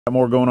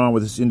More going on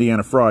with this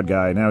Indiana fraud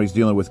guy. Now he's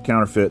dealing with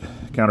counterfeit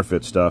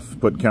stuff,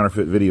 putting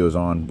counterfeit videos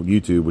on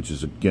YouTube, which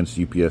is against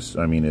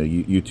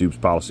YouTube's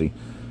policy.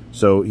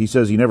 So he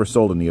says he never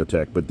sold a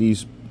Neotech, but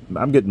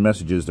I'm getting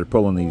messages. They're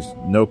pulling these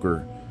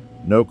Noker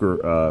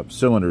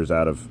cylinders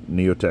out of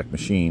Neotech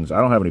machines.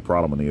 I don't have any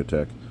problem with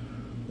Neotech,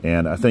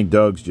 and I think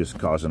Doug's just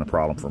causing a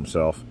problem for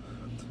himself.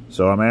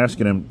 So I'm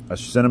asking him. I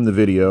sent him the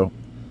video,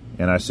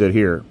 and I said,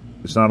 "Here,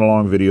 it's not a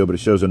long video, but it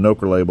shows a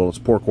Noker label. It's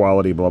poor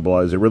quality. Blah blah.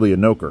 Is it really a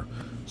Noker?"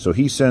 So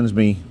he sends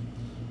me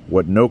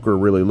what Noker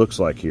really looks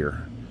like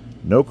here.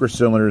 Noker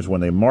cylinders,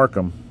 when they mark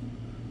them,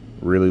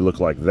 really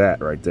look like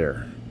that right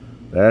there.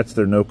 That's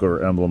their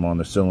Noker emblem on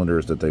the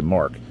cylinders that they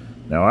mark.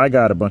 Now, I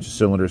got a bunch of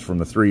cylinders from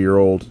the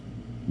 3-year-old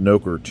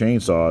Noker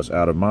chainsaws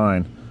out of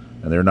mine,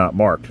 and they're not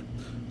marked.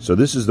 So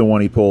this is the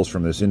one he pulls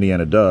from this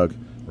Indiana Doug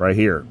right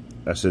here.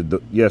 I said,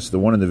 yes, the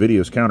one in the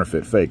video is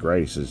counterfeit, fake,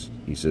 right?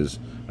 He says,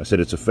 I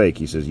said, it's a fake.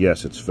 He says,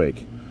 yes, it's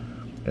fake.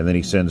 And then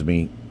he sends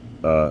me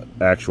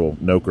actual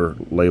Noker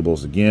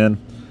labels again,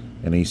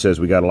 and he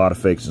says we got a lot of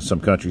fakes in some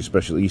countries,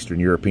 especially Eastern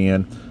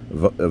European.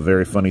 A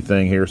very funny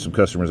thing here, some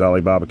customers,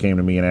 Alibaba, came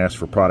to me and asked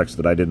for products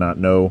that I did not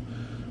know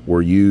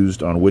were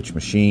used on which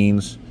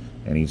machines,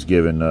 and he's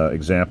given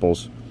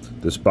examples.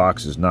 This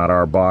box is not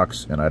our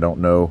box, and I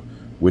don't know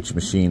which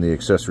machine the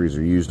accessories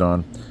are used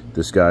on.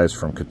 This guy is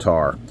from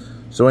Qatar.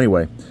 So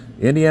anyway,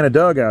 Indiana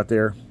Doug out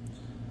there.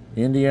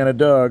 Indiana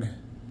Doug.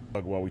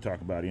 While we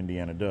talk about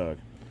Indiana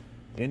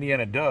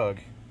Doug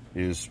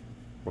is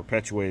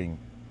perpetuating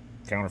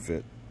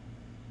counterfeit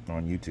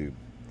on YouTube,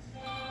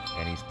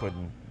 and he's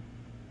putting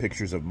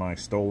pictures of my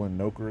stolen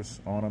Nokers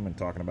on them and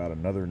talking about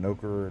another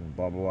Noker and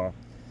blah blah blah.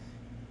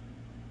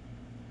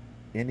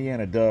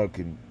 Indiana Doug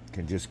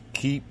can just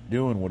keep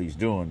doing what he's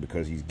doing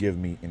because he's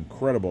given me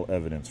incredible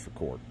evidence for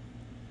court.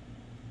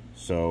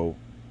 So,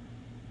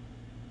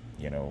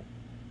 you know,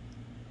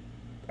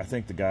 I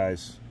think the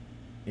guy's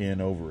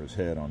in over his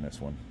head on this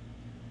one.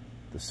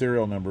 The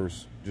serial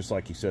numbers, just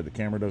like he said, the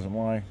camera doesn't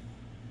lie.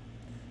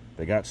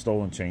 They got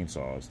stolen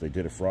chainsaws. They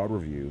did a fraud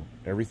review.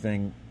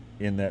 Everything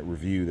in that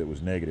review that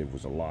was negative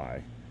was a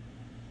lie.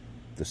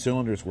 The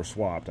cylinders were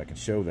swapped. I can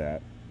show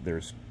that.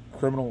 There's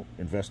criminal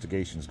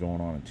investigations going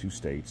on in 2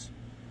 states.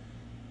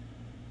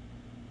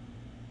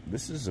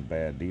 This is a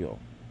bad deal.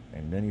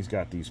 And then he's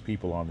got these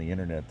people on the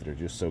internet that are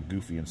just so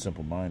goofy and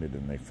simple-minded,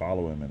 and they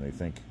follow him and they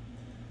think,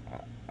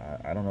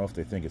 I don't know if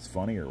they think it's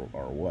funny or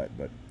what,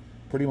 but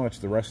pretty much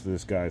the rest of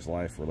this guy's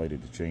life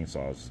related to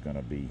chainsaws is going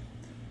to be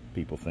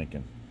people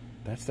thinking,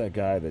 that's that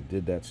guy that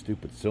did that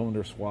stupid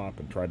cylinder swap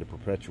and tried to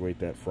perpetuate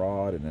that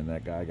fraud, and then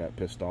that guy got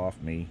pissed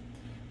off, me,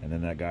 and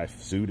then that guy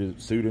sued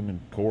him in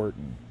court,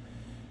 and,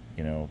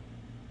 you know,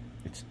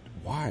 it's,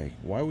 why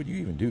would you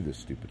even do this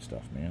stupid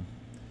stuff, man?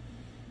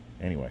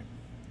 Anyway,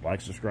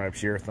 like, subscribe,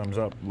 share, thumbs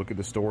up, look at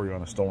the story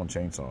on the stolen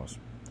chainsaws.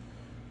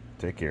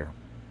 Take care.